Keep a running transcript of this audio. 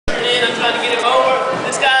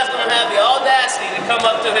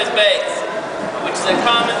a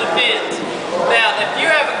common defense. Now, if you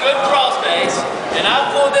have a good cross base, and I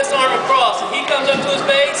pull this arm across, and he comes up to his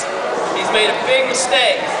base, he's made a big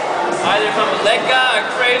mistake. Either if I'm a leg guy, a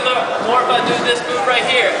cradler, or if I do this move right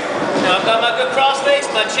here. Now, I've got my good cross base,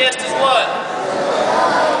 my chest is what?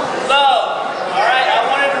 Low. Alright, I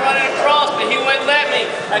wanted to run it across, but he wouldn't let me.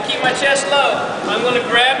 I keep my chest low. I'm going to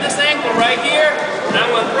grab this ankle right here, and I'm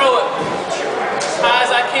going to throw it as high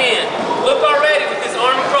as I can. Look already, with his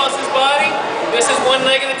arm across his body, this is one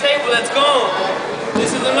leg of the table that's gone.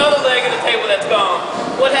 This is another leg of the table that's gone.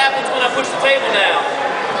 What happens when I push the table now?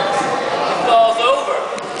 It falls over.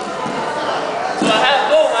 So I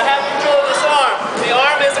have control of this arm. The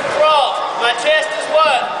arm is across. My chest is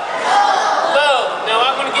what? Low. Now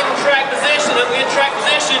I'm going to get in track position. I'm going to get in track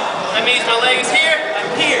position. That means my leg is here. I'm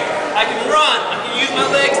here. I can run. I can use my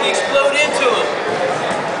legs and explode into them.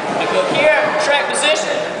 I go here, track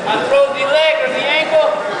position. I throw the leg or the ankle.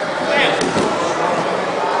 Bam.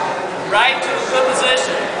 Right to a good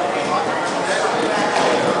position.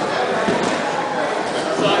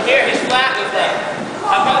 So I'm here. He's flat with that.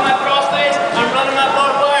 I've got my cross base. I'm running my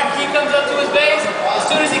barbed wire. He comes up to his base. As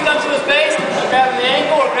soon as he comes to his base, I'm grabbing the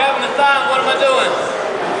ankle or grabbing the thigh. What am I doing?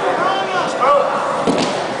 Just throw it.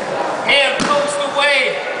 Hand pokes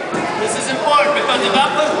away. This is important because if I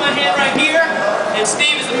put my hand right here and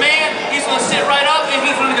Steve is a man, he's going to sit right up and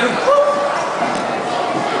he's going to go whoop.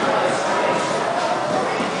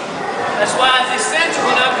 That's why it's essential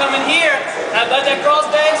when I'm coming here. I've got that cross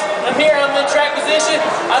base. I'm here. I'm in track position.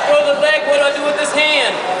 I throw the leg. What do I do with this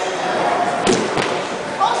hand?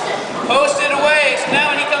 Post it away. So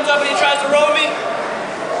now when he comes up and he tries to roll me,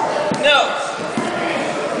 no.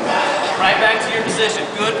 Right back to your position.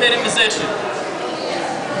 Good pitting position.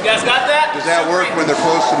 You guys got that? Does that work when they're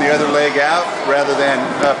posting the other leg out rather than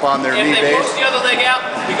up on their knee base? If they post the other leg out,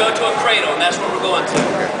 we go to a cradle, and that's where we're going to.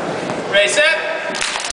 Okay. Ready, set?